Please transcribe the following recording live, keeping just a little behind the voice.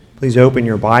Please open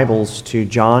your Bibles to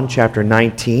John chapter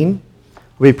 19.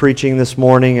 We'll be preaching this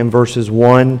morning in verses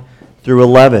 1 through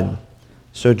 11.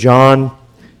 So John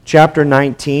chapter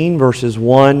 19, verses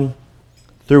 1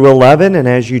 through 11. And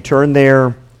as you turn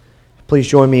there, please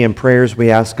join me in prayers.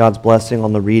 We ask God's blessing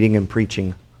on the reading and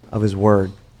preaching of His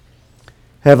Word.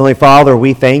 Heavenly Father,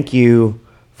 we thank You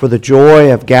for the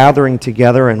joy of gathering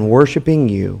together and worshiping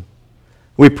You.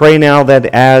 We pray now that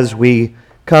as we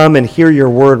come and hear Your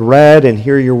Word read and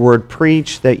hear Your Word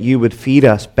preached, that You would feed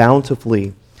us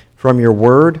bountifully from Your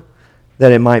Word,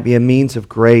 that it might be a means of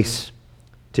grace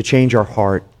to change our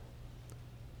heart.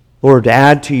 Lord,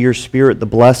 add to Your Spirit the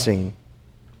blessing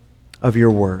of Your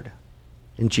Word.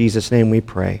 In Jesus' name we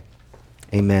pray.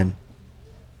 Amen.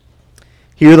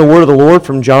 Hear the word of the Lord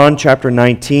from John chapter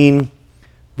 19,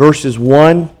 verses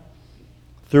 1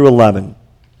 through 11.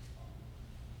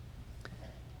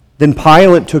 Then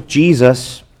Pilate took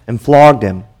Jesus and flogged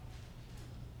Him.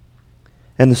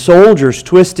 And the soldiers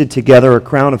twisted together a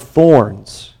crown of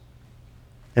thorns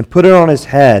and put it on His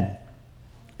head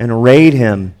and arrayed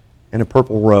Him in a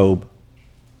purple robe.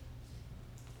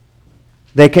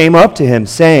 They came up to Him,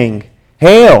 saying,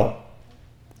 "Hail,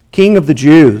 King of the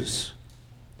Jews!"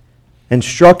 and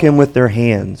struck Him with their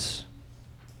hands.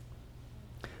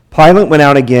 Pilate went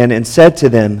out again and said to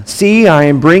them, "See, I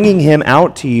am bringing Him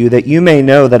out to you, that you may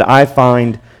know that I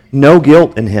find no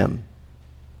guilt in Him."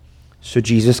 So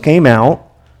Jesus came out,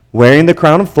 wearing the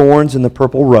crown of thorns and the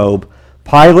purple robe.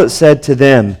 Pilate said to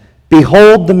them,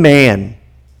 "Behold the man."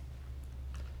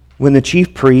 When the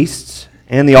chief priests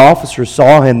and the officers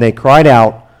saw Him, they cried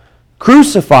out,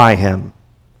 "Crucify Him!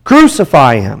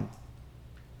 Crucify Him!"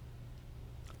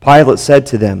 Pilate said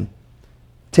to them,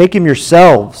 "Take Him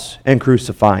yourselves and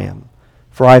crucify Him,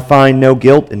 for I find no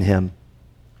guilt in Him."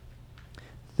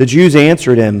 The Jews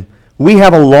answered Him, "We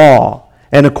have a law,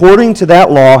 and according to that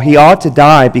law He ought to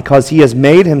die because He has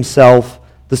made Himself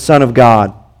the Son of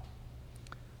God."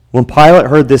 When Pilate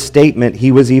heard this statement,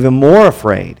 he was even more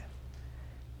afraid.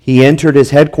 He entered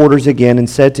his headquarters again and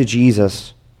said to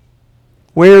Jesus,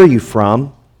 "Where are you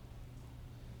from?"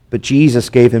 But Jesus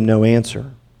gave him no answer.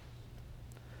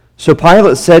 So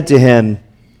Pilate said to him,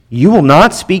 "You will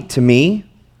not speak to me?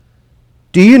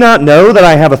 Do you not know that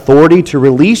I have authority to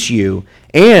release you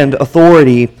and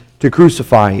authority to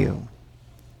crucify you?"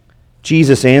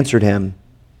 Jesus answered him,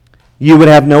 "You would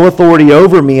have no authority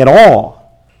over me at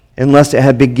all unless it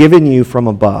had been given you from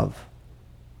above.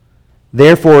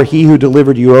 Therefore, he who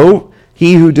delivered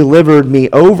me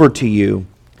over to you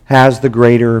has the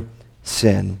greater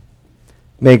sin."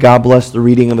 May God bless the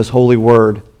reading of His holy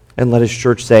word, and let His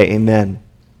church say amen.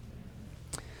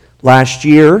 Last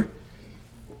year,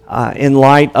 in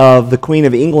light of the Queen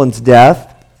of England's death,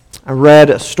 I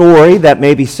read a story that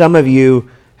maybe some of you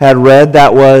had read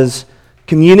that was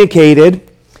communicated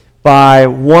by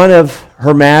one of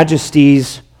Her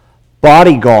Majesty's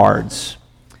bodyguards.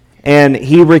 And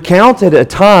he recounted a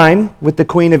time with the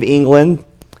Queen of England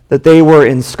that they were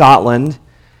in Scotland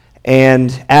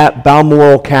and at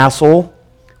Balmoral Castle,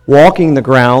 walking the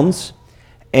grounds,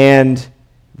 and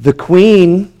the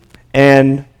Queen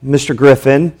and Mr.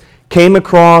 Griffin came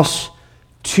across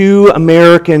two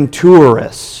American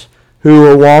tourists who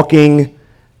were walking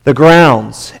the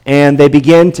grounds, and they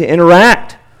began to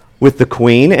interact with the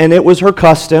Queen, and it was her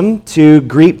custom to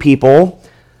greet people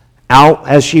out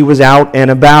as she was out and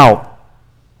about.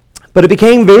 But it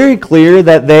became very clear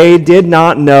that they did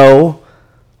not know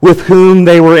with whom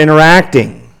they were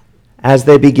interacting as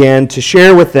they began to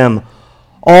share with them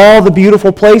all the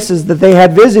beautiful places that they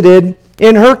had visited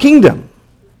in her kingdom.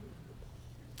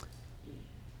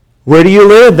 "Where do you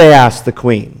live?" they asked the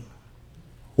Queen.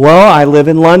 "Well, I live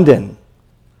in London,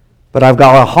 but I've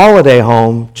got a holiday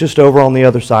home just over on the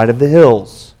other side of the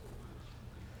hills."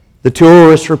 The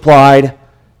tourist replied,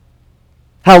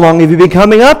 "How long have you been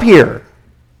coming up here?"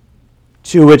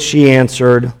 To which she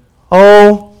answered,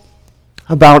 "Oh,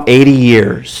 about 80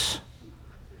 years.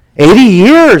 80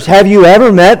 years? Have you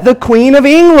ever met the Queen of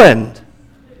England?"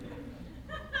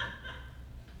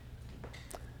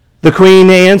 The Queen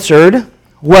answered,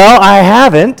 "Well, I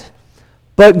haven't,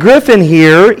 but Griffin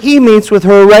here, he meets with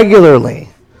her regularly."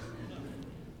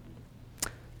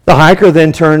 The hiker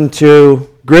then turned to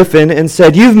Griffin and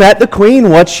said, "You've met the Queen,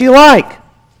 what's she like?"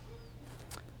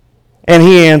 And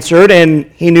he answered, and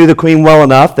he knew the Queen well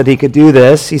enough that he could do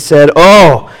this. He said,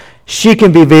 "Oh, she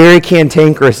can be very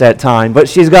cantankerous at times, but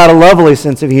she's got a lovely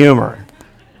sense of humor."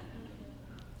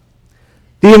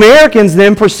 The Americans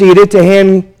then proceeded to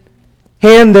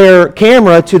hand their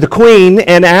camera to the Queen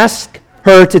and ask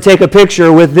her to take a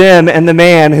picture with them and the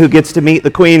man who gets to meet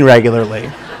the Queen regularly.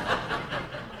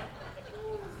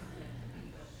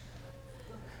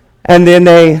 And then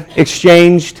they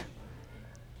exchanged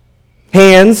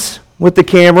hands with the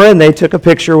camera, and they took a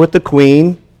picture with the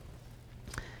Queen.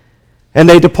 And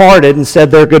they departed and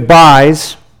said their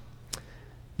goodbyes.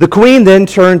 The Queen then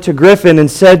turned to Griffin and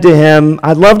said to him,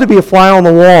 "I'd love to be a fly on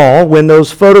the wall when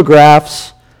those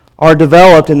photographs are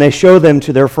developed and they show them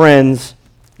to their friends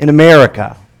in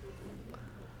America.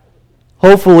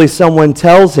 Hopefully someone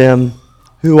tells him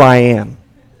who I am."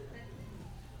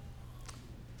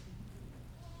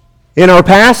 In our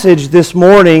passage this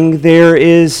morning, there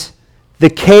is the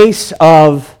case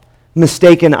of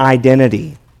mistaken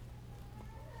identity.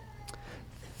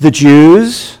 The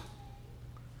Jews,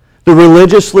 the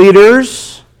religious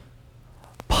leaders,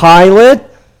 Pilate,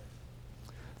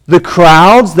 the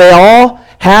crowds, they all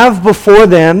have before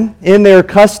them in their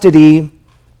custody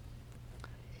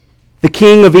the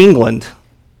King of England,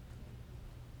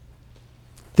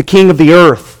 the King of the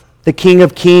earth, the King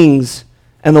of kings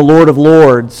and the Lord of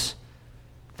lords,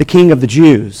 the King of the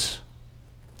Jews.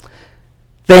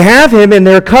 They have him in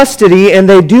their custody, and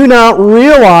they do not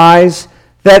realize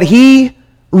that he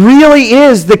really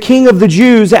is the King of the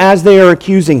Jews as they are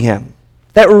accusing him.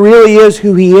 That really is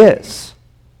who he is.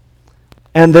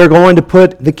 And they're going to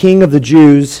put the King of the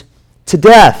Jews to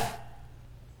death.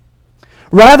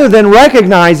 Rather than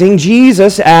recognizing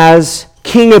Jesus as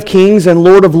King of Kings and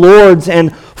Lord of Lords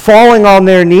and falling on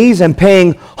their knees and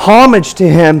paying homage to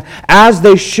him as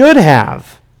they should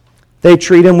have, they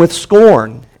treat him with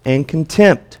scorn and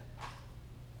contempt.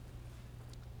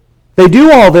 They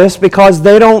do all this because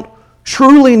they don't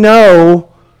truly know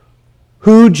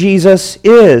who Jesus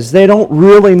is. They don't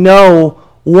really know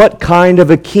what kind of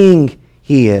a king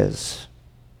he is.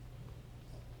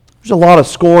 There's a lot of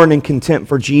scorn and contempt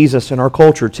for Jesus in our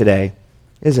culture today,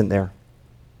 isn't there?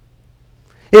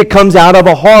 It comes out of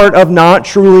a heart of not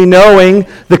truly knowing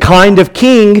the kind of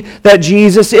king that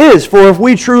Jesus is. For if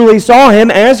we truly saw him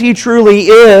as he truly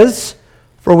is,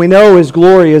 for we know his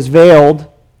glory is veiled,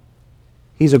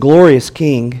 he's a glorious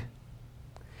king.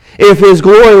 If his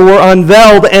glory were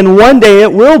unveiled, and one day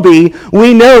it will be,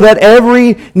 we know that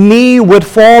every knee would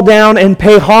fall down and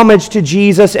pay homage to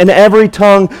Jesus, and every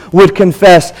tongue would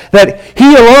confess that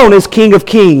he alone is King of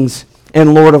kings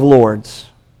and Lord of lords.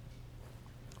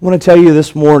 I want to talk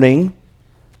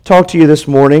to you this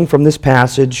morning from this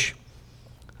passage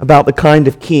about the kind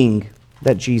of king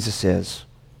that Jesus is.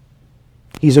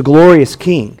 He's a glorious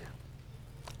king.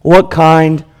 What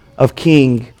kind of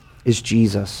king is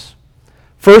Jesus?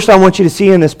 First, I want you to see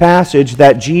in this passage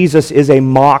that Jesus is a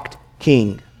mocked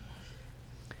king.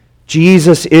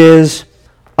 Jesus is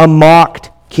a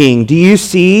mocked king. Do you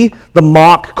see the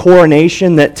mock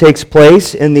coronation that takes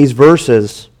place in these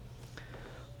verses?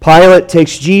 Pilate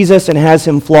takes Jesus and has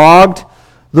him flogged.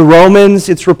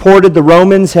 It's reported the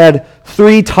Romans had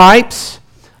 3 types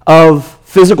of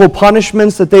physical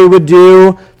punishments that they would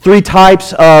do, 3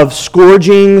 types of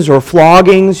scourgings or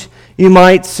floggings, you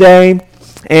might say.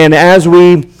 And as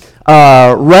we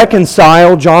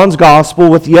reconcile John's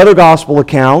gospel with the other gospel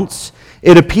accounts,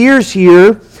 it appears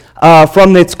here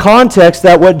from its context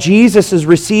that what Jesus is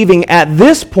receiving at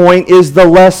this point is the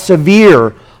less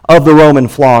severe of the Roman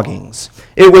floggings.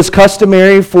 It was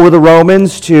customary for the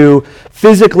Romans to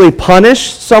physically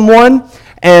punish someone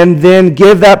and then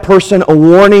give that person a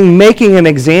warning, making an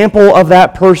example of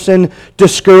that person,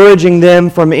 discouraging them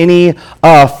from any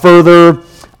further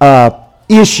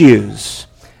issues.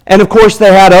 And of course,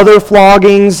 they had other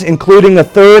floggings, including a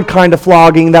third kind of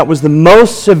flogging that was the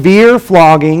most severe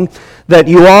flogging that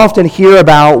you often hear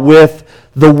about with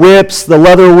the whips, the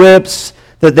leather whips,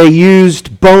 that they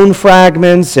used bone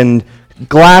fragments and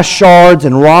glass shards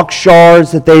and rock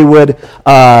shards that they would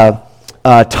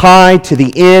tie to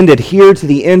the end, adhere to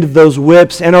the end of those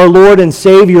whips. And our Lord and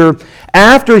Savior,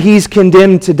 after he's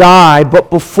condemned to die,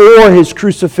 but before his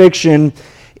crucifixion,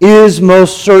 is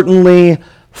most certainly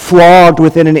flogged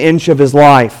within an inch of his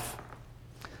life.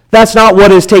 That's not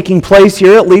what is taking place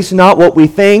here, at least not what we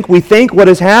think. We think what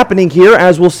is happening here,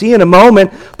 as we'll see in a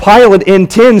moment, Pilate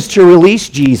intends to release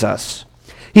Jesus.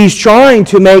 He's trying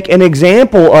to make an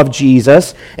example of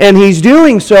Jesus, and he's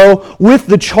doing so with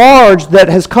the charge that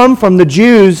has come from the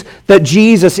Jews that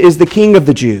Jesus is the King of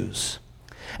the Jews.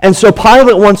 And so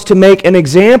Pilate wants to make an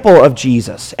example of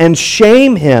Jesus and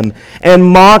shame him and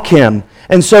mock him.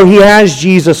 And so he has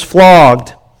Jesus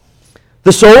flogged.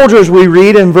 The soldiers, we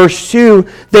read in verse 2,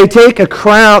 they take a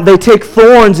crown, they take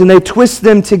thorns and they twist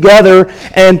them together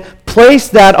and place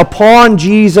that upon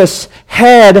Jesus'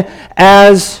 head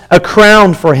as a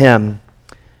crown for him.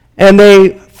 And they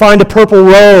find a purple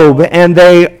robe and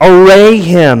they array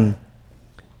him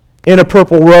in a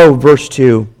purple robe, verse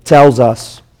 2 tells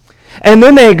us. And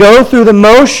then they go through the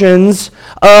motions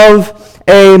of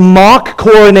a mock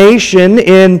coronation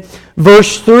in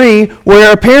verse 3,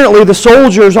 where apparently the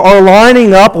soldiers are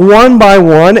lining up one by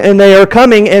one, and they are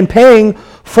coming and paying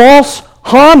false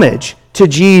homage to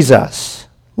Jesus.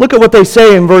 Look at what they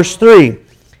say in verse 3.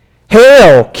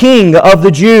 "Hail, King of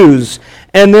the Jews!"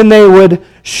 And then they would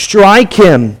strike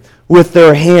him with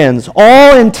their hands,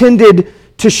 all intended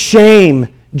to shame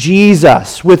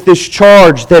Jesus with this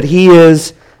charge that he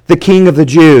is the King of the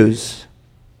Jews.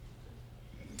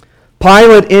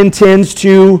 Pilate intends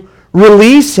to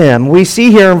release him. We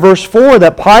see here in verse 4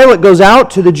 that Pilate goes out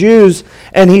to the Jews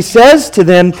and he says to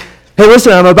them, "Hey,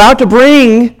 listen, I'm about to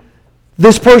bring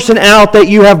this person out that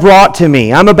you have brought to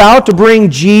me. I'm about to bring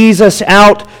Jesus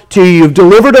out to you. You've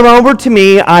delivered him over to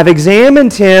me. I've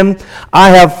examined him. I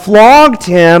have flogged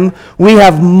him. We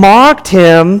have mocked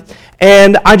him.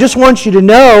 And I just want you to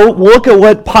know," look at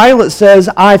what Pilate says,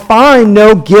 "I find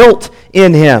no guilt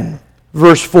in him."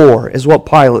 Verse 4 is what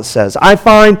Pilate says. "I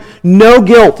find no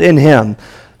guilt in him."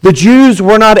 The Jews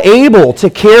were not able to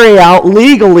carry out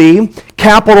legally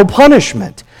capital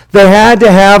punishment. They had to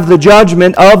have the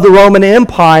judgment of the Roman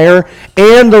Empire,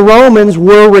 and the Romans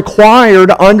were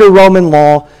required under Roman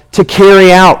law to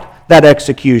carry out that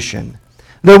execution.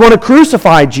 They want to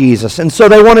crucify Jesus, and so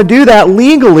they want to do that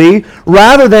legally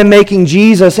rather than making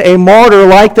Jesus a martyr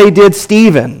like they did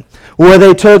Stephen, where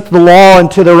they took the law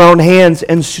into their own hands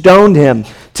and stoned him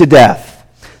to death.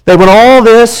 They want all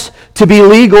this to be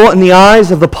legal in the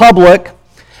eyes of the public,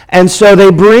 and so they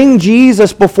bring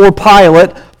Jesus before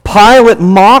Pilate. Pilate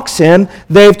mocks him.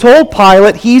 They've told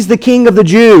Pilate he's the King of the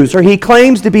Jews, or he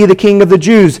claims to be the King of the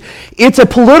Jews. It's a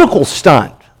political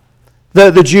stunt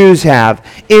that the Jews have,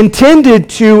 intended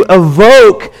to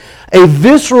evoke a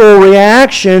visceral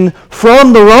reaction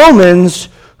from the Romans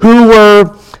who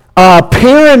were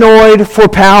paranoid for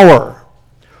power,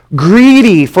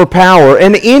 greedy for power,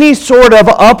 and any sort of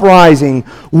uprising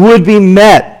would be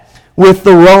met with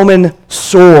the Roman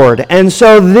sword. And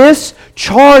so this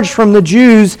charge from the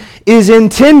Jews is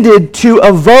intended to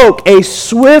evoke a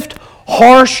swift,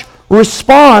 harsh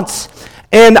response.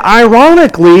 And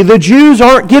ironically, the Jews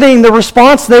aren't getting the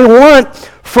response they want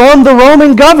from the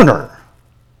Roman governor.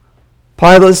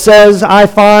 Pilate says, "I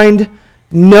find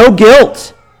no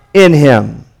guilt in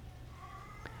him."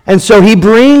 And so he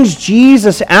brings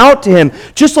Jesus out to him,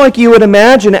 just like you would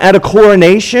imagine at a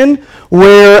coronation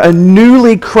where a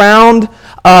newly crowned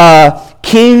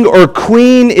king or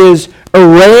queen is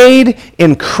arrayed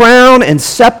in crown and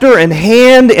scepter and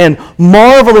hand and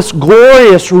marvelous,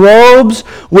 glorious robes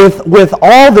with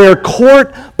all their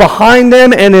court behind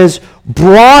them, and is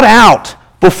brought out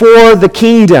before the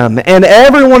kingdom. And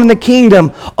everyone in the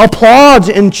kingdom applauds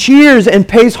and cheers and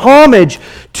pays homage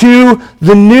to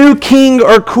the new king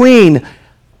or queen.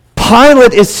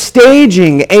 Pilate is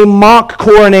staging a mock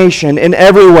coronation in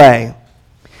every way,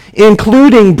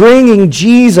 including bringing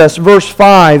Jesus, verse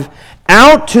 5,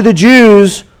 out to the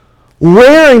Jews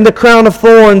wearing the crown of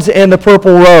thorns and the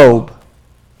purple robe.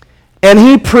 And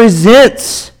he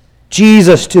presents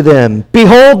Jesus to them.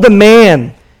 "Behold the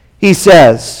man," he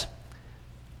says.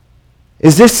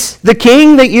 "Is this the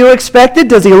king that you expected?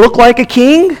 Does he look like a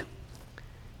king?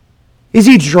 Is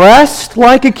he dressed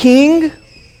like a king?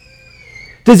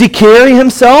 Does he carry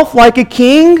himself like a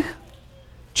king?"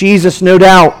 Jesus, no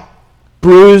doubt,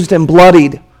 bruised and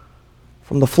bloodied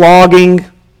from the flogging,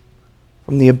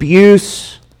 from the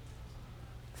abuse,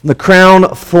 from the crown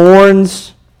of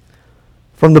thorns,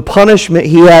 from the punishment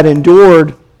he had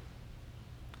endured,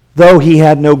 though he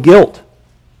had no guilt.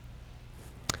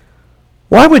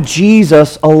 Why would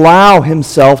Jesus allow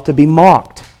himself to be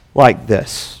mocked like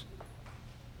this?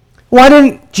 Why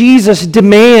didn't Jesus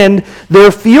demand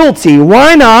their fealty?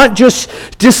 Why not just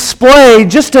display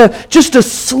just a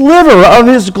sliver of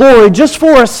his glory, just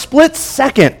for a split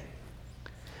second,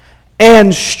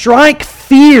 and strike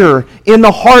fear in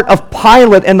the heart of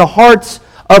Pilate and the hearts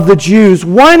of the Jews?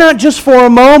 Why not just for a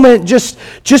moment just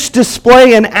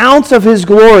display an ounce of his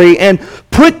glory and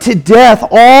put to death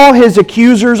all his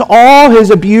accusers, all his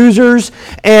abusers,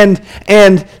 and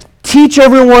teach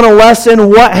everyone a lesson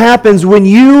what happens when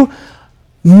you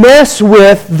mess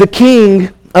with the King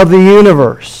of the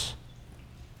universe?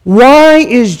 Why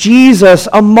is Jesus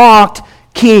a mocked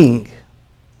king?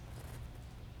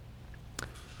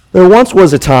 There once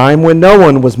was a time when no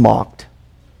one was mocked.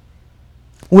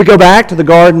 When we go back to the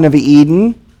Garden of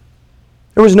Eden,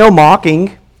 there was no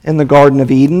mocking in the Garden of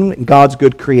Eden, in God's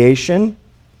good creation.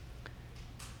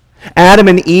 Adam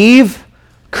and Eve,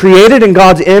 created in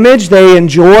God's image, they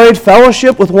enjoyed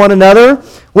fellowship with one another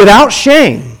without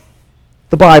shame,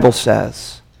 the Bible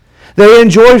says. They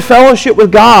enjoyed fellowship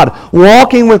with God,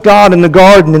 walking with God in the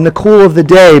garden in the cool of the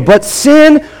day. But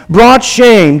sin brought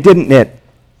shame, didn't it?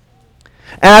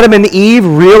 Adam and Eve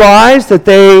realized that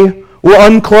they were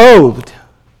unclothed,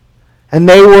 and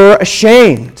they were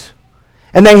ashamed.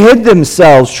 And they hid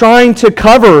themselves, trying to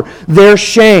cover their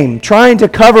shame, trying to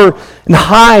cover and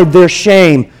hide their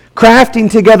shame, crafting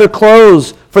together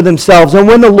clothes for themselves. And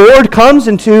when the Lord comes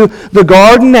into the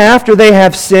garden after they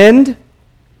have sinned,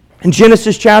 in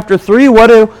Genesis chapter 3, what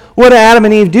do Adam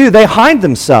and Eve do? They hide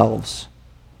themselves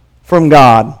from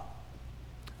God.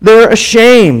 They're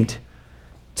ashamed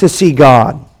to see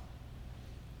God.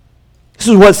 This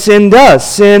is what sin does.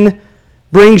 Sin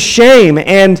brings shame,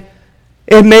 and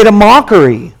it made a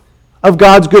mockery of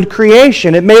God's good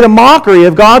creation. It made a mockery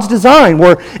of God's design,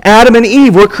 where Adam and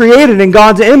Eve were created in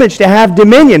God's image to have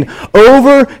dominion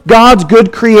over God's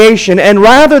good creation. And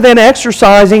rather than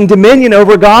exercising dominion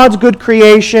over God's good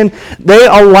creation, they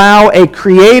allow a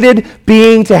created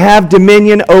being to have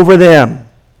dominion over them.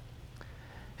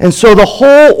 And so the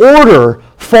whole order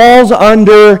falls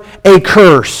under a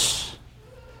curse.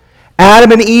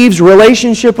 Adam and Eve's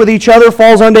relationship with each other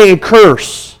falls under a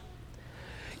curse.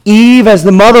 Eve, as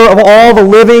the mother of all the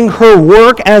living, her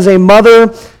work as a mother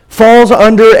falls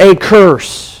under a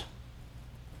curse.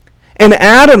 And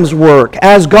Adam's work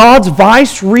as God's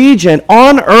vice regent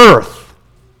on earth,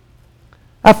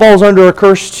 that falls under a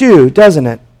curse too, doesn't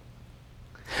it?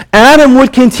 Adam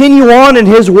would continue on in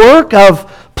his work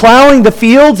of plowing the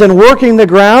fields and working the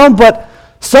ground, but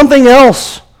something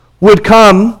else would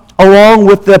come along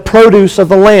with the produce of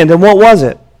the land. And what was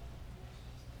it?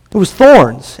 It was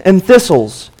thorns and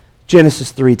thistles,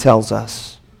 Genesis 3 tells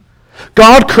us.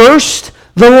 God cursed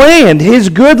the land, his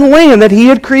good land that he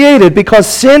had created, because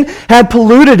sin had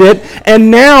polluted it, and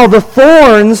now the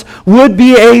thorns would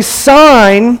be a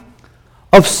sign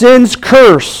of sin's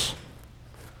curse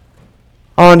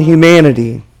on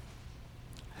humanity.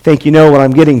 I think you know what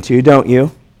I'm getting to, don't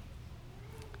you?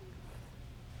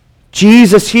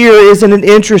 Jesus here, isn't it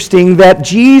interesting that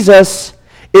Jesus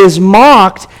is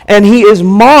mocked, and he is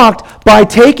mocked by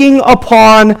taking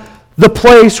upon the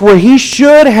place where he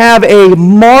should have a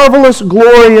marvelous,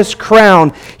 glorious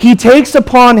crown. He takes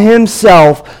upon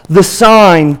himself the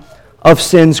sign of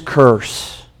sin's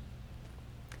curse.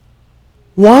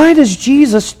 Why does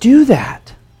Jesus do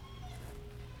that?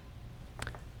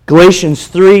 Galatians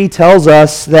 3 tells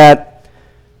us that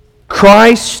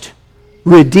Christ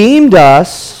redeemed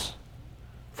us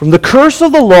from the curse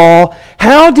of the law.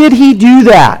 How did he do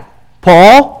that,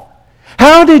 Paul?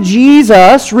 How did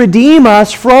Jesus redeem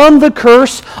us from the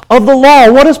curse of the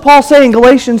law? What does Paul say in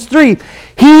Galatians 3?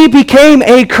 He became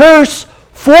a curse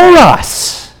for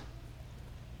us.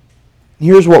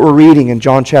 Here's what we're reading in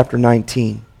John chapter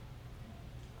 19.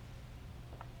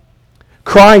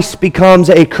 Christ becomes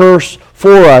a curse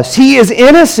for us. He is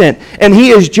innocent and he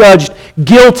is judged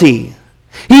guilty.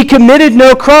 He committed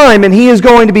no crime and he is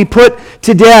going to be put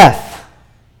to death.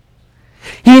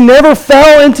 He never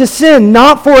fell into sin,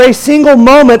 not for a single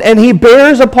moment, and he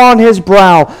bears upon his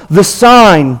brow the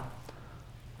sign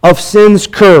of sin's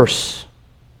curse.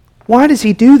 Why does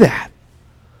he do that?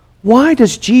 Why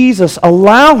does Jesus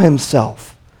allow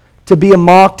himself to be a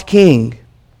mocked king?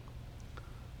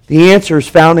 The answer is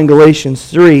found in Galatians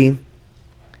 3.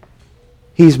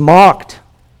 He's mocked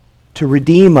to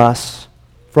redeem us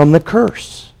from the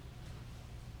curse.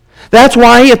 That's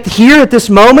why here at this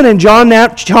moment in John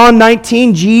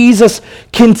 19, Jesus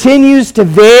continues to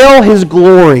veil his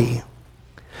glory.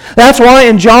 That's why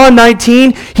in John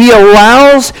 19, he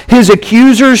allows his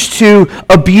accusers to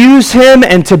abuse him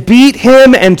and to beat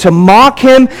him and to mock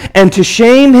him and to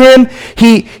shame him.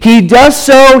 He does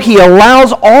so, he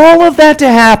allows all of that to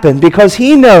happen because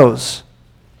he knows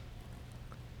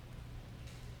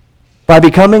by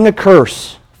becoming a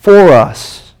curse for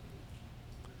us,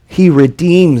 he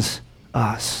redeems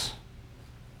us.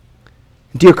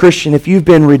 Dear Christian, if you've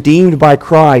been redeemed by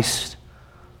Christ,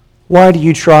 why do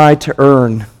you try to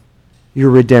earn your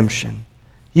redemption?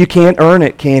 You can't earn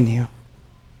it, can you?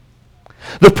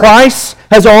 The price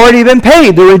has already been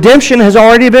paid. The redemption has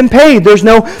already been paid. There's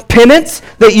no penance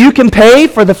that you can pay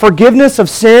for the forgiveness of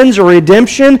sins or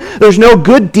redemption. There's no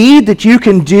good deed that you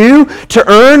can do to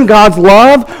earn God's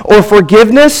love or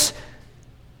forgiveness.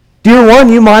 Dear one,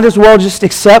 you might as well just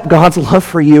accept God's love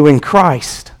for you in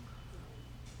Christ.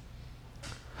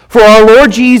 For our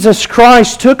Lord Jesus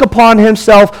Christ took upon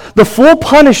himself the full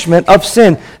punishment of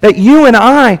sin that you and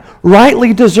I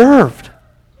rightly deserved.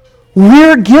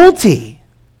 We're guilty.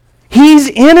 He's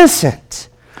innocent.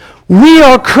 We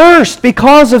are cursed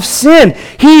because of sin.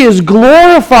 He is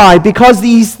glorified because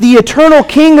he's the eternal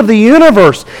King of the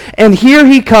universe. And here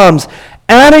he comes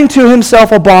adding to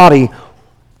himself a body,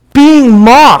 being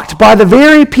mocked by the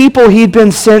very people he'd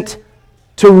been sent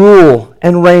to rule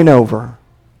and reign over.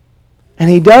 And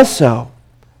he does so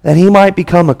that he might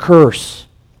become a curse,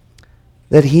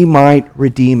 that he might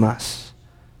redeem us.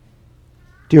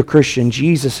 Dear Christian,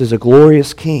 Jesus is a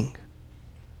glorious King.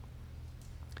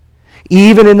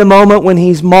 Even in the moment when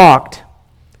he's mocked,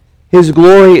 his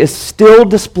glory is still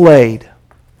displayed,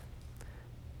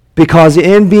 because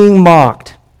in being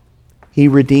mocked, he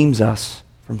redeems us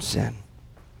from sin.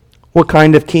 What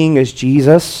kind of king is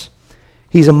Jesus?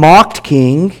 He's a mocked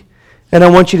king. And I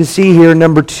want you to see here,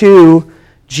 number 2,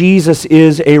 Jesus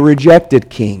is a rejected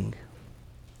king.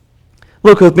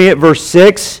 Look with me at verse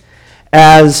 6.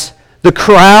 As the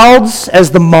crowds,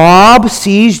 as the mob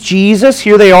sees Jesus,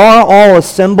 here they are all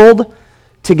assembled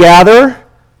together.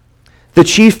 The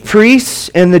chief priests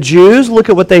and the Jews, look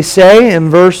at what they say in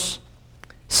verse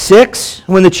 6.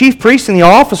 When the chief priests and the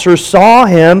officers saw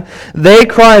him, they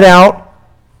cried out,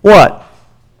 what?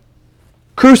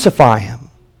 Crucify him.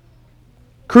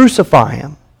 Crucify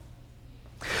him.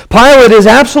 Pilate is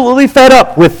absolutely fed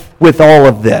up with all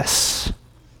of this.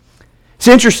 It's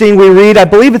interesting, we read, I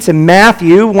believe it's in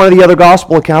Matthew, one of the other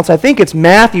gospel accounts, I think it's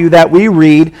Matthew that we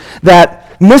read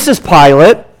that Mrs.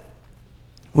 Pilate,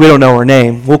 we don't know her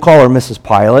name, we'll call her Mrs.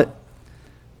 Pilate.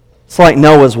 It's like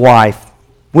Noah's wife.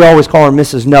 We always call her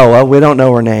Mrs. Noah, we don't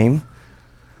know her name.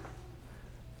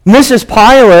 Mrs.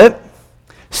 Pilate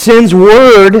sends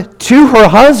word to her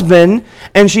husband,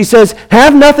 and she says,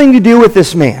 have nothing to do with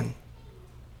this man,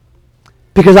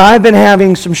 because I've been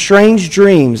having some strange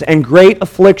dreams and great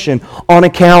affliction on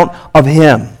account of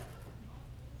him.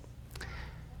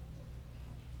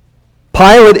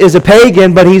 Pilate is a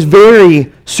pagan, but he's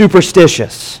very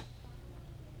superstitious.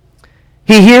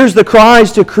 He hears the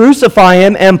cries to crucify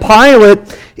him, and Pilate,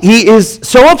 he is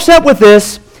so upset with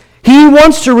this, he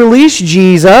wants to release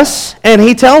Jesus, and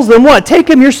he tells them what? Take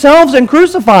him yourselves and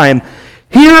crucify him.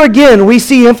 Here again, we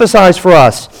see emphasized for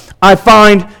us, I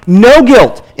find no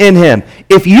guilt in him.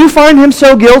 If you find him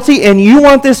so guilty and you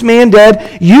want this man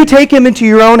dead, you take him into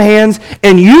your own hands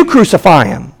and you crucify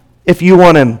him if you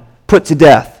want him put to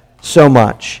death so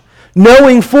much.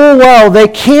 Knowing full well they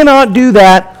cannot do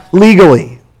that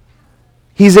legally.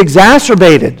 He's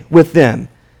exacerbated with them.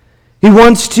 He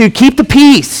wants to keep the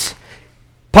peace.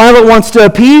 Pilate wants to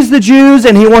appease the Jews,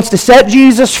 and he wants to set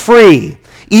Jesus free.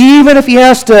 Even if he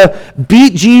has to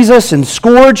beat Jesus and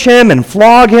scourge him and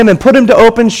flog him and put him to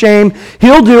open shame,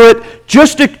 he'll do it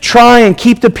just to try and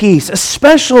keep the peace,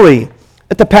 especially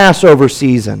at the Passover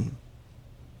season.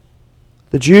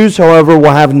 The Jews, however,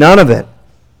 will have none of it.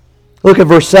 Look at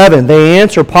verse 7. They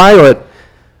answer Pilate,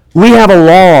 we have a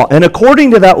law, and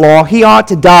according to that law, he ought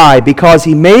to die because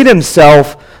he made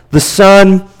himself the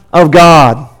Son of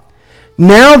God.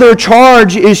 Now their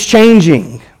charge is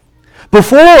changing.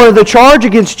 Before, the charge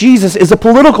against Jesus is a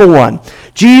political one.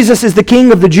 Jesus is the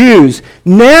King of the Jews.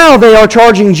 Now they are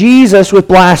charging Jesus with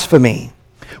blasphemy.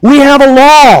 We have a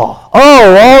law.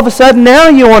 Oh, all of a sudden now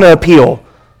you want to appeal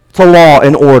to law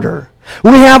and order.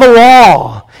 We have a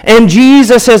law, and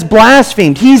Jesus has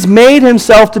blasphemed. He's made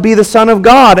himself to be the Son of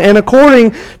God. And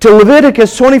according to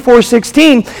Leviticus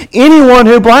 24:16, anyone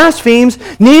who blasphemes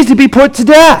needs to be put to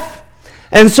death.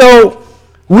 And so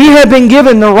we have been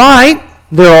given the right,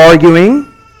 they're arguing,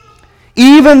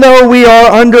 even though we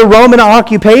are under Roman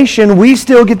occupation, we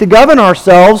still get to govern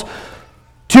ourselves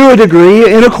to a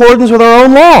degree in accordance with our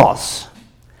own laws.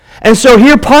 And so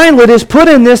here Pilate is put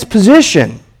in this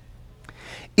position.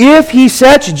 If he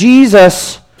sets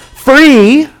Jesus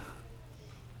free,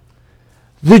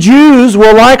 the Jews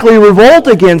will likely revolt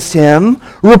against him,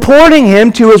 reporting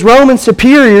him to his Roman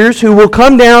superiors, who will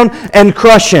come down and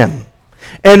crush him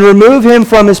and remove him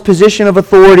from his position of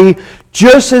authority,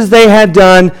 just as they had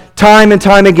done time and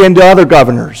time again to other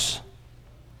governors.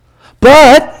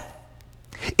 But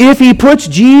if he puts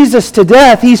Jesus to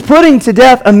death, he's putting to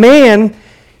death a man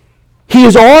he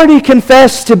has already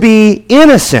confessed to be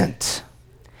innocent.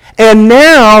 And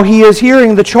now he is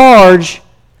hearing the charge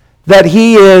that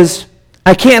he is,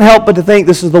 I can't help but to think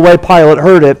this is the way Pilate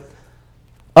heard it,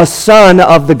 a son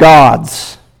of the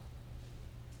gods.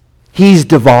 He's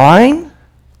divine?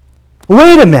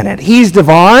 Wait a minute, he's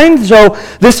divine? So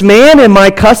this man in my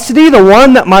custody, the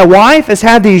one that my wife has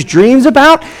had these dreams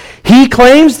about, he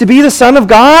claims to be the Son of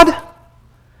God?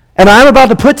 And I'm about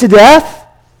to put to death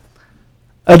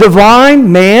a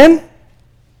divine man? Isn't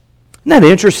that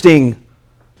interesting,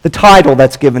 the title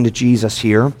that's given to Jesus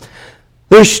here?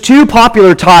 There's two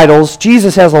popular titles.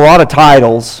 Jesus has a lot of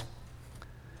titles.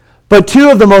 But two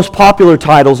of the most popular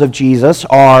titles of Jesus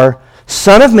are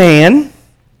Son of Man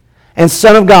and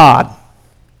Son of God.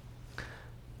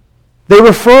 They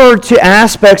refer to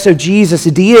aspects of Jesus'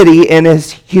 deity and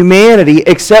his humanity,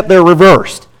 except they're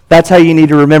reversed. That's how you need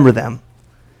to remember them.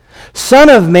 Son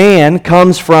of Man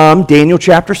comes from Daniel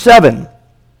chapter 7,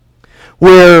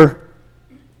 where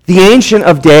the Ancient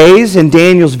of Days, in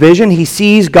Daniel's vision, he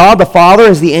sees God the Father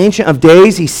as the Ancient of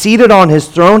Days. He's seated on his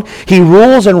throne. He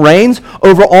rules and reigns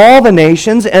over all the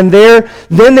nations. And then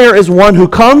there is one who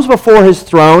comes before his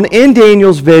throne in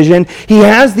Daniel's vision. He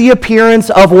has the appearance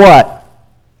of what?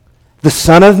 The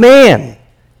Son of Man,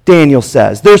 Daniel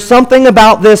says. There's something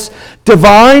about this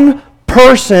divine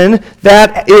person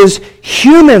that is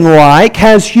human-like,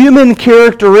 has human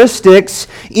characteristics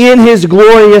in his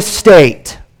glorious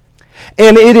state.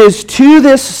 And it is to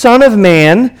this Son of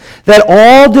Man that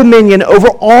all dominion over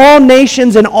all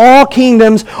nations and all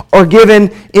kingdoms are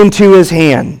given into his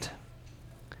hand.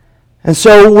 And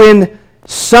so when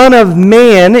Son of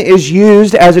Man is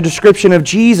used as a description of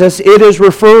Jesus, it is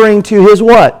referring to his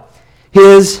what?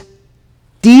 His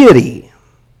deity.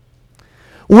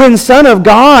 When Son of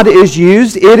God is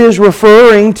used, it is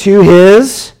referring to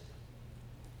his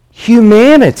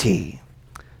humanity.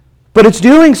 But it's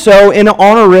doing so in an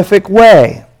honorific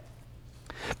way.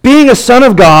 Being a son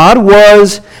of God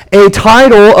was a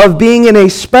title of being in a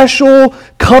special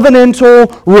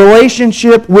covenantal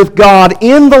relationship with God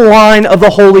in the line of the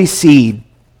Holy Seed.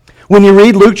 When you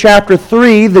read Luke chapter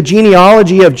 3, the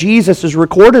genealogy of Jesus is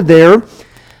recorded there,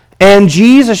 and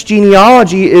Jesus'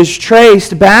 genealogy is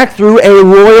traced back through a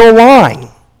royal line.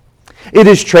 It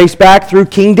is traced back through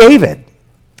King David.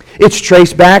 It's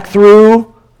traced back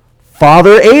through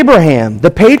Father Abraham,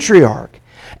 the patriarch.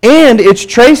 And it's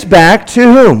traced back to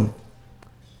whom?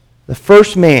 The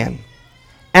first man,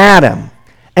 Adam.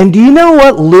 And do you know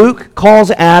what Luke calls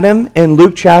Adam in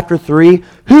Luke chapter 3?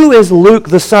 Who is Luke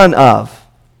the son of?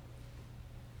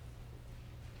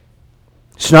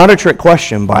 It's not a trick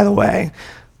question, by the way.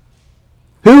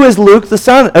 Who is Luke the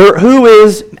son, or who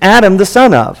is Adam the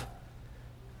son of?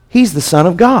 He's the Son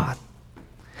of God.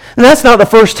 And that's not the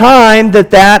first time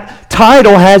that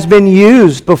title has been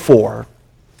used before.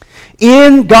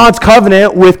 In God's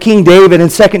covenant with King David in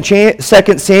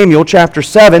 2 Samuel chapter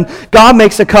 7, God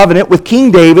makes a covenant with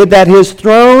King David that his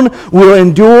throne will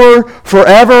endure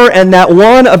forever and that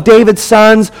one of David's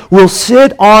sons will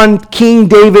sit on King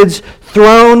David's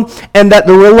throne, and that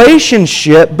the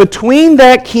relationship between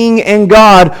that king and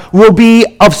God will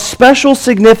be of special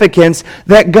significance,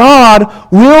 that God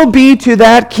will be to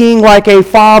that king like a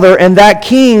father, and that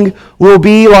king will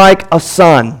be like a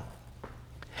son.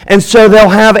 And so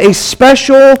they'll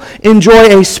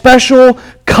enjoy a special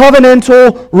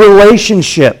covenantal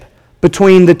relationship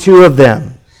between the two of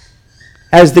them,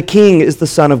 as the king is the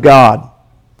Son of God.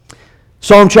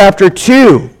 Psalm chapter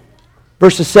 2,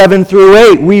 verses 7 through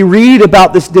 8, we read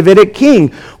about this Davidic king,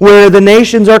 where the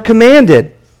nations are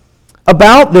commanded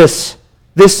about this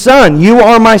son. You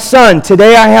are my son,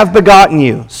 today I have begotten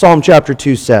you, Psalm chapter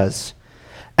 2 says.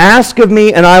 Ask of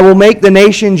me, and I will make the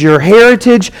nations your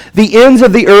heritage, the ends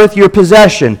of the earth your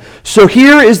possession. So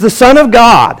here is the Son of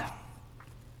God,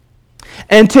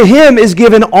 and to him is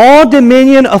given all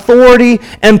dominion, authority,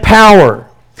 and power.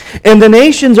 And the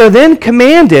nations are then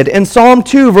commanded in Psalm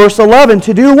 2, verse 11,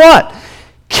 to do what?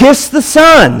 Kiss the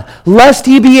Son, lest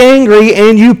he be angry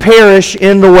and you perish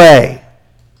in the way.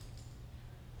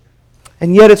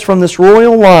 And yet it's from this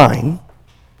royal line,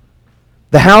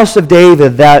 the house of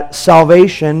David, that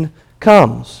salvation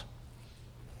comes.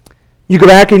 You go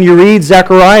back and you read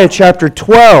Zechariah chapter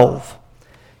 12.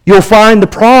 You'll find the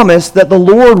promise that the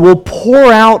Lord will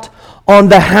pour out on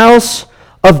the house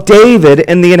of David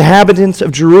and the inhabitants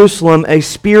of Jerusalem a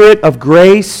spirit of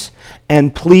grace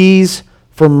and pleas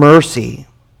for mercy.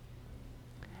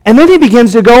 And then he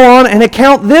begins to go on and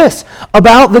account this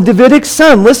about the Davidic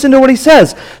son. Listen to what he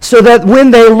says. So that when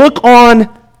they look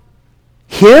on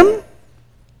him,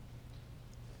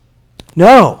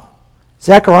 no.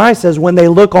 Zechariah says, when they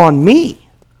look on me,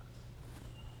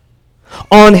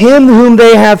 on him whom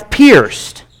they have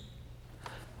pierced.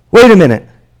 Wait a minute.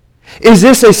 Is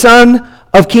this a son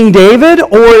of King David,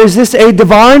 or is this a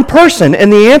divine person?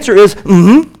 And the answer is,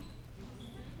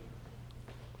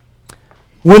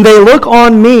 When they look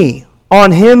on me,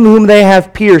 on him whom they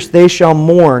have pierced, they shall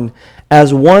mourn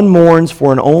as one mourns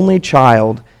for an only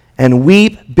child, and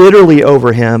weep bitterly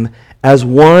over him as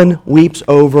one weeps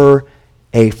over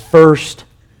a firstborn.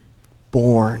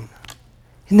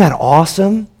 Isn't that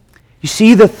awesome? You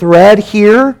see the thread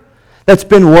here that's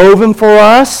been woven for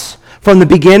us from the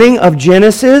beginning of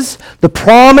Genesis? The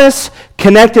promise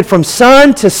connected from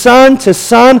son to son to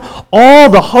son. All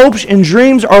the hopes and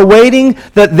dreams are waiting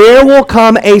that there will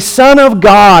come a Son of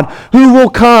God who will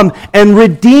come and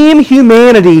redeem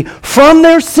humanity from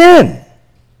their sin.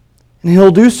 And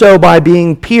he'll do so by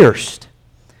being pierced.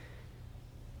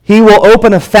 He will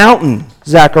open a fountain,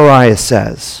 Zechariah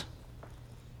says,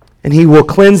 and he will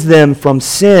cleanse them from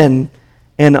sin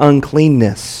and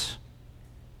uncleanness.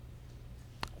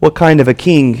 What kind of a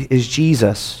king is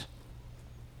Jesus?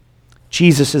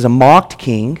 Jesus is a mocked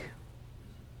king.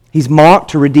 He's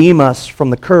mocked to redeem us from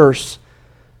the curse.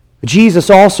 Jesus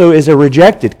also is a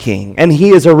rejected king, and he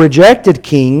is a rejected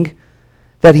king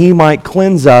that he might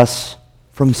cleanse us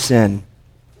from sin.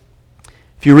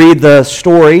 If you read the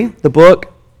story, the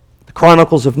book, The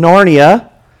Chronicles of Narnia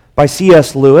by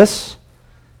C.S. Lewis,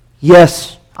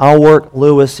 yes, I'll work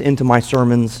Lewis into my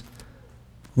sermons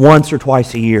once or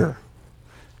twice a year.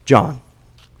 John,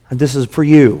 this is for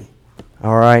you,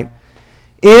 all right?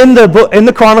 In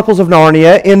the Chronicles of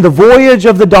Narnia, in the Voyage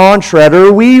of the Dawn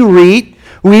Treader, we read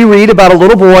about a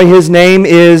little boy. His name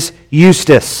is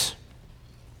Eustace.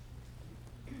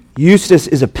 Eustace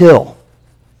is a pill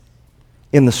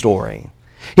in the story.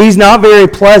 He's not very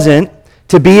pleasant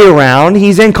to be around.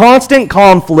 He's in constant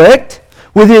conflict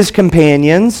with his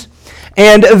companions.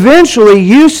 And eventually,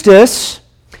 Eustace,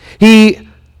 he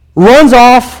runs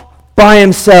off by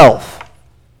himself.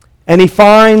 And he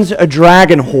finds a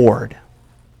dragon horde.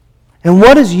 And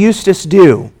what does Eustace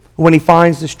do when he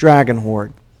finds this dragon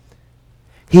horde?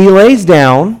 He lays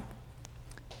down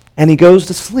and he goes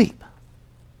to sleep.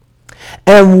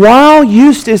 And while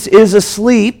Eustace is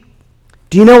asleep,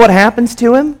 do you know what happens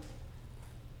to him?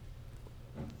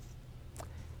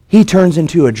 He turns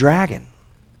into a dragon.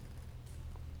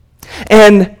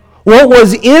 And what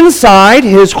was inside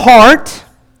his heart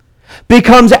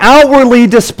becomes outwardly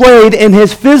displayed in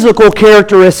his physical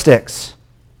characteristics.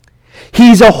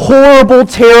 He's a horrible,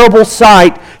 terrible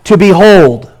sight to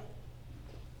behold.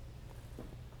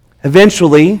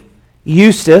 Eventually,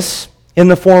 Eustace, in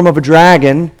the form of a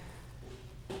dragon,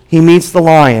 he meets the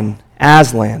lion,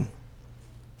 Aslan.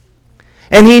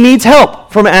 And he needs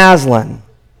help from Aslan.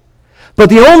 But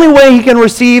the only way he can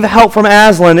receive help from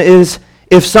Aslan is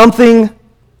if something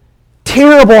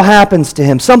terrible happens to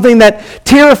him, something that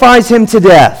terrifies him to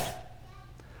death.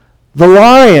 The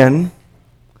lion,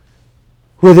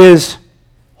 with his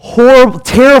horrible,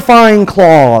 terrifying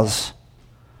claws,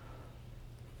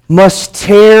 must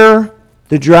tear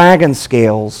the dragon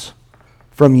scales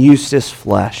from Eustace's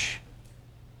flesh.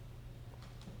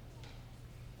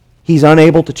 He's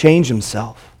unable to change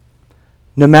himself.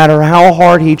 No matter how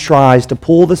hard he tries to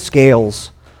pull the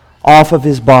scales off of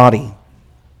his body,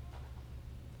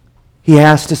 he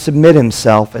has to submit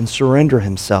himself and surrender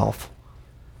himself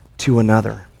to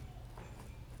another.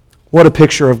 What a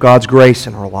picture of God's grace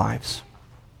in our lives.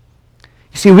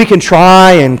 You see, we can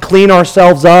try and clean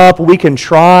ourselves up. We can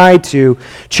try to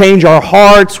change our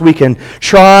hearts. We can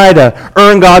try to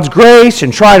earn God's grace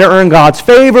and try to earn God's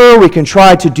favor. We can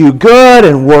try to do good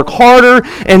and work harder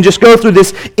and just go through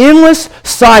this endless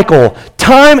cycle,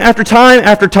 time after time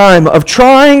after time, of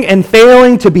trying and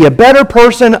failing to be a better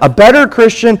person, a better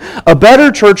Christian, a better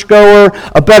churchgoer,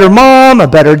 a better mom, a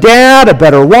better dad, a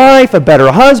better wife, a better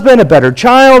husband, a better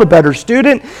child, a better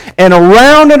student, and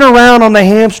around on the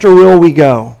hamster wheel we go.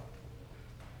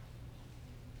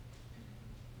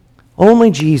 Only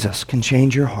Jesus can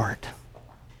change your heart.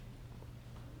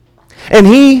 And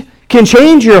he can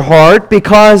change your heart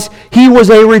because he was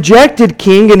a rejected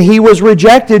king and he was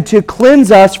rejected to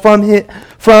cleanse us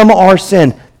from our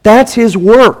sin. That's his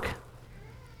work.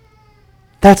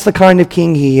 That's the kind of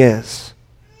king he is.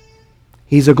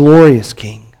 He's a glorious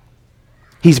king.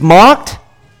 He's mocked,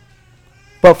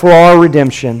 but for our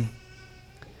redemption.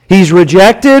 He's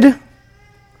rejected,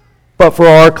 but for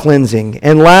our cleansing.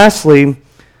 And lastly,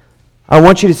 I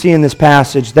want you to see in this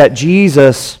passage that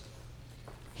Jesus,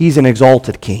 he's an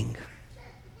exalted king.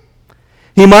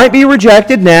 He might be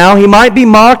rejected now, he might be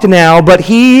mocked now, but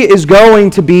he is going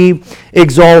to be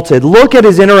exalted. Look at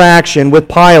his interaction with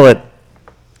Pilate.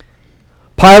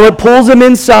 Pilate pulls him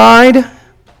inside.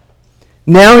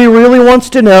 Now he really wants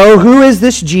to know, who is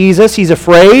this Jesus? He's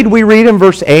afraid. We read in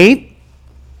verse 8.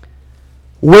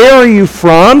 Where are you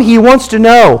from? He wants to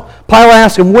know. Pilate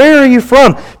asks him, where are you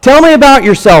from? Tell me about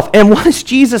yourself. And what does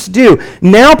Jesus do?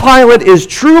 Now Pilate is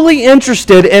truly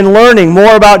interested in learning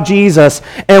more about Jesus.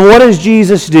 And what does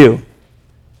Jesus do?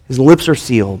 His lips are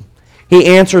sealed. He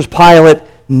answers Pilate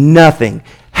nothing.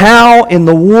 How in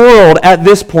the world at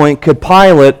this point could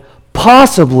Pilate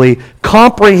possibly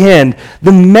comprehend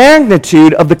the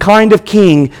magnitude of the kind of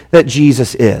king that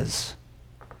Jesus is?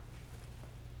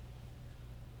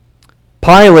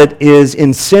 Pilate is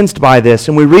incensed by this,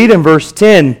 and we read in verse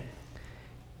 10,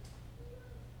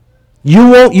 You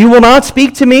will not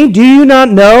speak to me? Do you not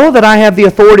know that I have the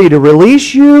authority to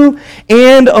release you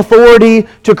and authority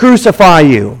to crucify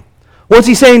you? What's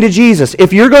he saying to Jesus?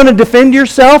 If you're going to defend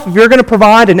yourself, if you're going to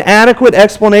provide an adequate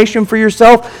explanation for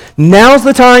yourself, now's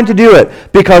the time to do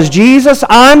it. Because Jesus,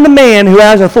 I'm the man who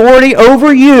has authority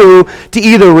over you to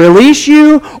either release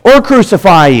you or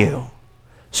crucify you.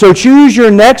 So choose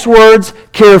your next words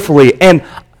carefully. And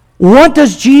what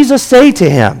does Jesus say to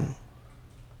him?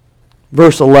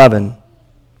 Verse 11.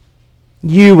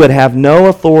 You would have no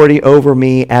authority over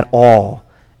me at all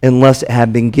unless it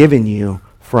had been given you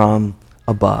from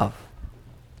above.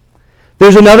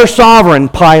 There's another sovereign,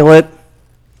 Pilate,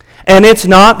 and it's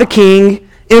not the king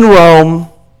in Rome.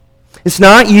 It's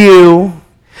not you.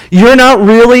 You're not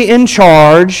really in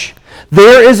charge.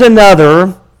 There is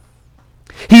another.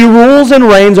 He rules and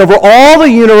reigns over all the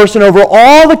universe and over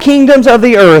all the kingdoms of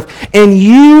the earth, and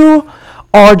you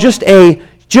are just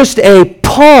a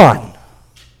pawn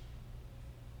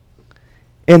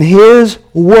in his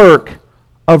work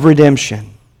of redemption.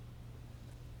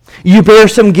 You bear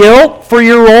some guilt for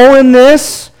your role in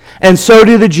this, and so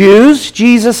do the Jews,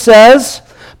 Jesus says.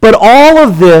 But all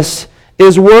of this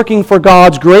is working for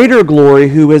God's greater glory,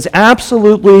 who is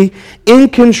absolutely in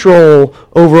control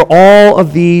over all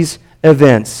of these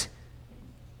events.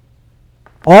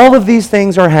 All of these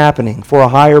things are happening for a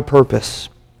higher purpose.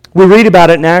 We read about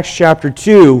it in Acts chapter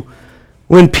 2,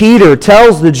 when Peter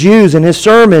tells the Jews in his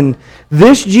sermon,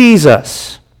 this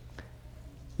Jesus,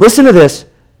 listen to this,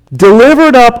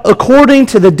 delivered up according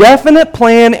to the definite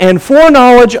plan and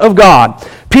foreknowledge of God.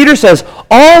 Peter says,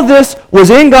 all of this was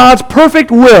in God's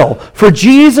perfect will for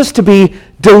Jesus to be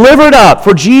delivered up,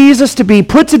 for Jesus to be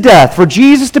put to death, for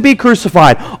Jesus to be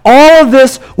crucified. All of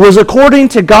this was according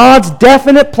to God's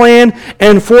definite plan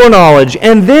and foreknowledge.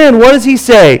 And then what does he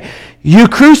say? You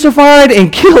crucified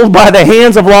and killed by the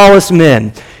hands of lawless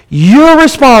men. You're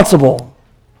responsible,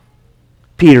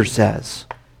 Peter says.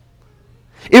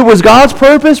 It was God's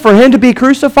purpose for him to be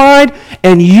crucified,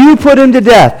 and you put him to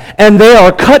death. And they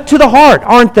are cut to the heart,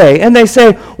 aren't they? And they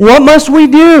say, what must we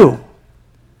do?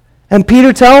 And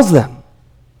Peter tells them,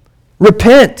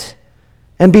 repent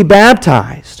and be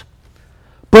baptized.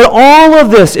 But all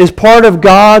of this is part of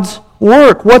God's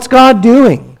work. What's God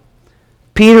doing?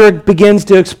 Peter begins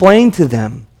to explain to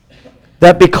them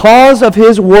that because of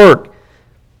his work,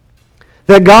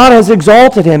 that God has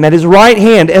exalted him at his right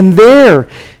hand, and there,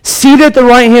 seated at the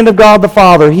right hand of God the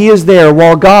Father, he is there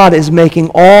while God is making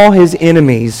all his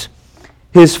enemies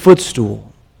his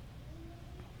footstool.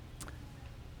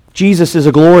 Jesus is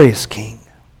a glorious king.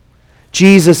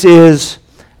 Jesus is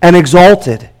an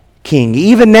exalted king,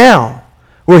 even now,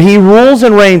 where he rules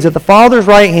and reigns at the Father's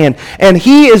right hand, and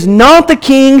he is not the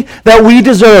king that we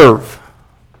deserve,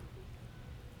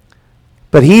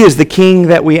 but he is the king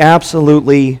that we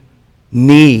absolutely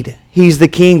need. He's the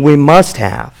king we must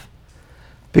have,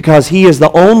 because he is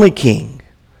the only king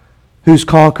who's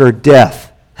conquered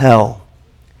death, hell,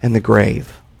 and the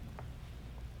grave.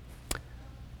 I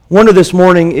wonder this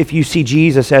morning if you see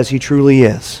Jesus as he truly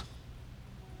is.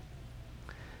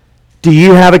 Do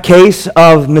you have a case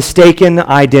of mistaken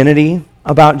identity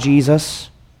about Jesus?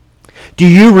 Do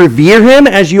you revere him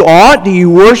as you ought? Do you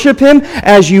worship him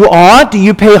as you ought? Do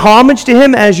you pay homage to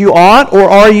him as you ought? Or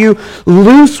are you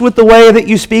loose with the way that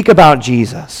you speak about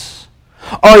Jesus?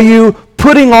 Are you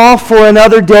putting off for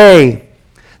another day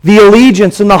the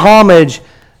allegiance and the homage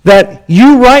that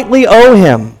you rightly owe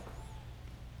him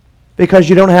because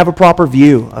you don't have a proper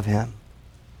view of him?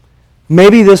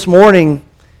 Maybe this morning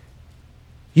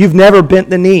you've never bent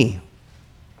the knee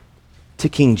to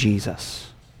King Jesus.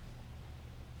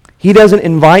 He doesn't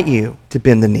invite you to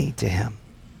bend the knee to him.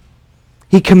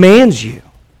 He commands you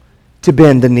to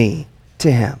bend the knee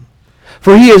to him.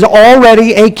 For he is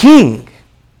already a king.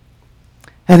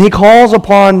 And he calls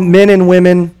upon men and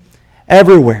women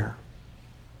everywhere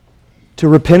to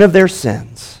repent of their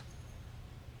sins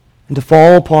and to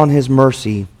fall upon his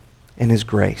mercy and his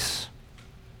grace.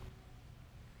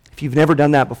 If you've never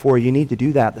done that before, you need to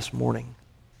do that this morning.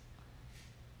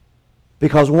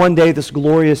 Because one day this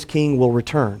glorious king will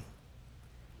return.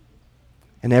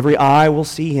 And every eye will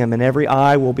see him, and every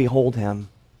eye will behold him.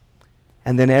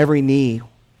 And then every knee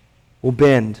will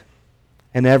bend,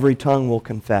 and every tongue will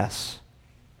confess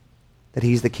that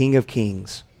he's the King of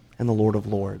Kings and the Lord of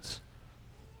Lords.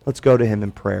 Let's go to him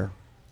in prayer.